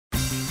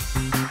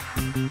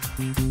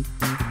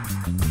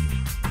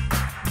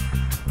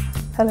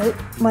Hello,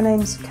 my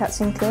name's Kat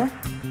Sinclair.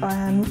 I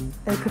am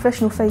a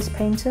professional face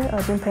painter.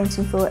 I've been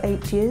painting for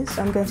 8 years.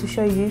 I'm going to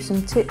show you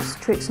some tips,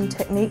 tricks and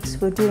techniques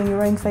for doing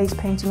your own face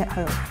painting at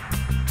home.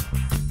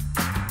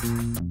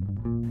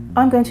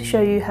 I'm going to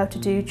show you how to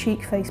do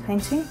cheek face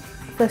painting.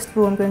 First of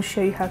all, I'm going to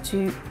show you how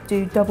to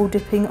do double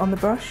dipping on the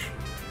brush.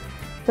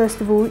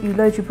 First of all, you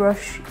load your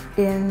brush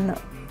in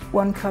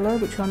one colour,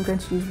 which I'm going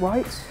to use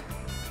white.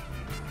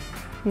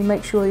 You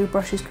make sure your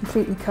brush is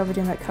completely covered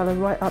in that colour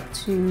right up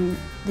to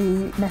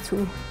the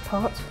metal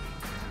part.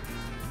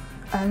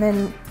 And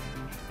then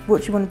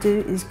what you want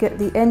to do is get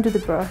the end of the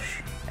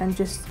brush and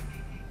just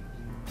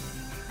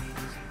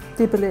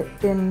dibble it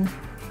in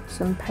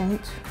some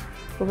paint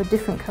of a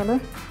different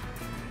colour.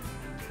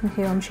 And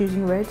here I'm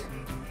choosing red.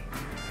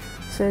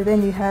 So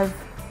then you have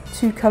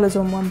two colours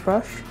on one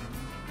brush.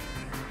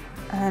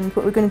 And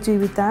what we're going to do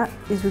with that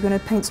is we're going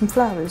to paint some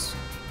flowers.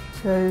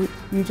 So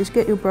you just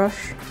get your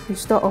brush, you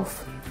start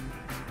off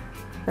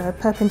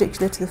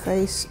perpendicular to the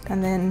face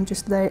and then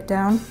just lay it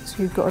down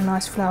so you've got a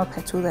nice flower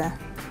petal there.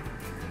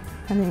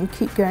 And then you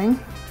keep going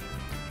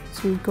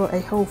so you've got a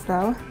whole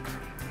flower.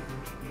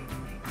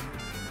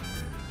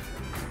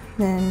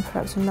 Then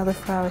perhaps another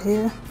flower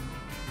here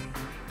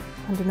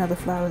and another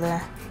flower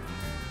there.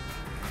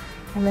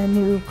 And then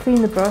you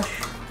clean the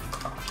brush,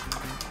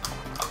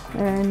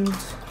 and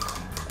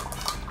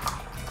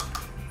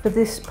for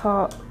this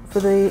part, for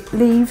the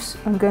leaves,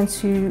 I'm going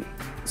to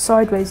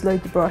sideways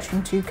load the brush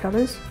in two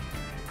colours.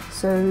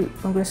 So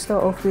I'm going to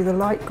start off with a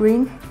light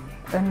green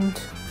and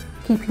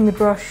keeping the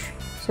brush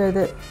so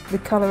that the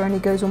colour only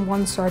goes on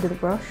one side of the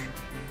brush.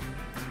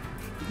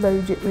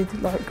 Load it with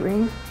light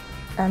green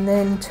and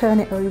then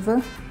turn it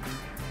over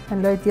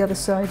and load the other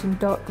side in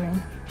dark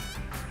green.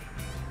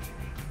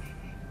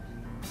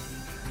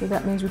 So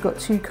that means we've got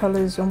two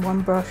colours on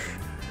one brush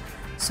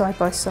side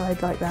by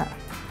side like that.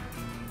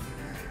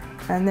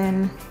 And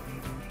then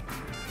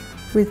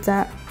with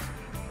that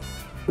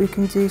we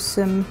can do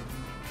some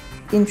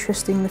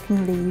interesting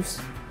looking leaves.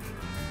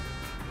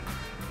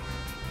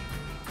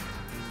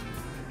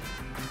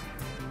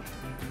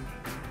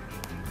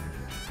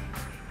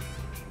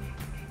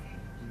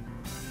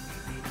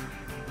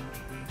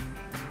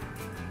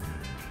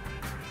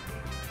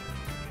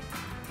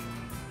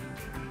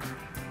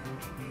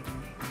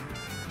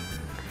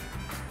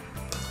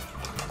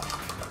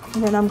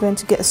 And then I'm going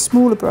to get a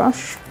smaller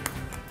brush,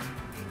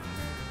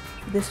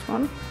 this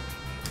one,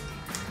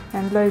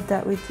 and load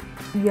that with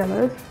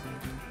yellow.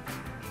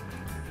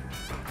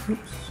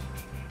 Oops,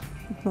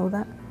 ignore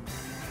that.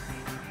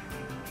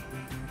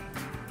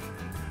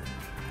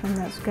 And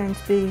that's going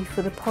to be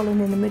for the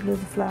pollen in the middle of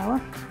the flower.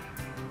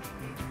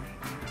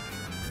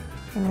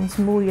 And then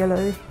some more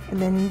yellow, and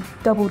then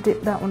double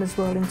dip that one as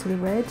well into the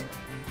red.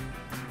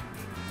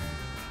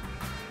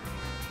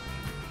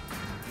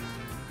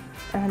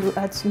 And we'll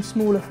add some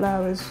smaller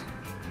flowers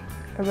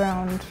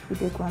around the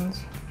big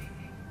ones.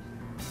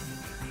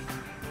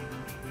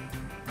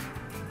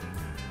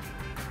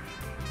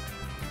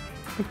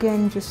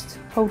 Again, just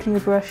holding the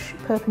brush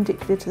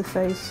perpendicular to the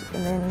face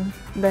and then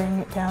laying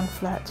it down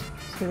flat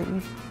so that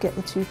you get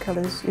the two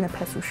colours in a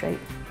petal shape.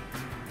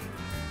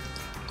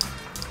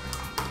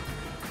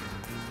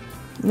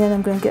 And then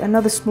I'm going to get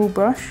another small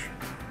brush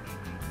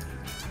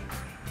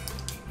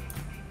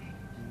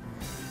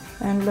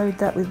and load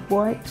that with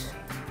white.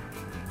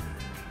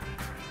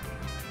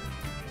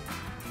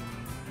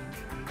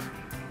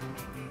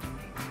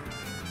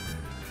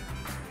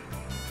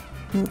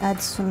 And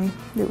add some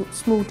little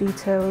small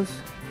details,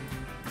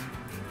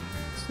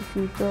 just a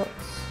few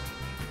dots,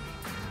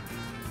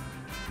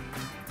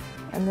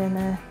 and then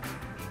a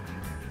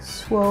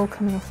swirl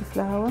coming off the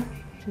flower.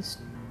 Just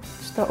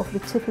start off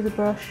with the tip of the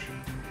brush,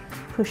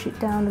 push it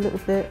down a little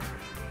bit,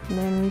 and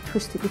then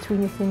twist it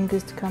between your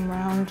fingers to come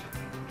round.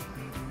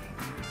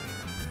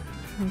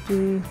 And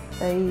do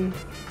a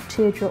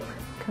teardrop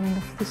coming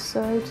off this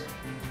side.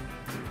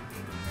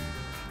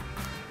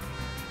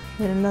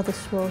 Then another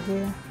swirl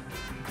here.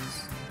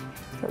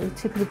 Let the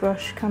tip of the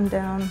brush come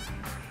down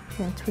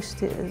and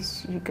twist it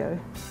as you go.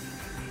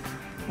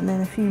 And then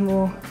a few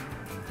more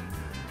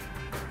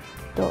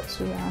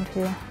dots around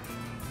here.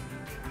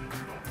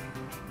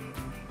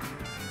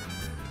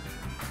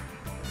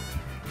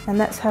 And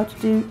that's how to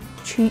do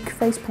cheek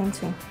face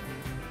painting.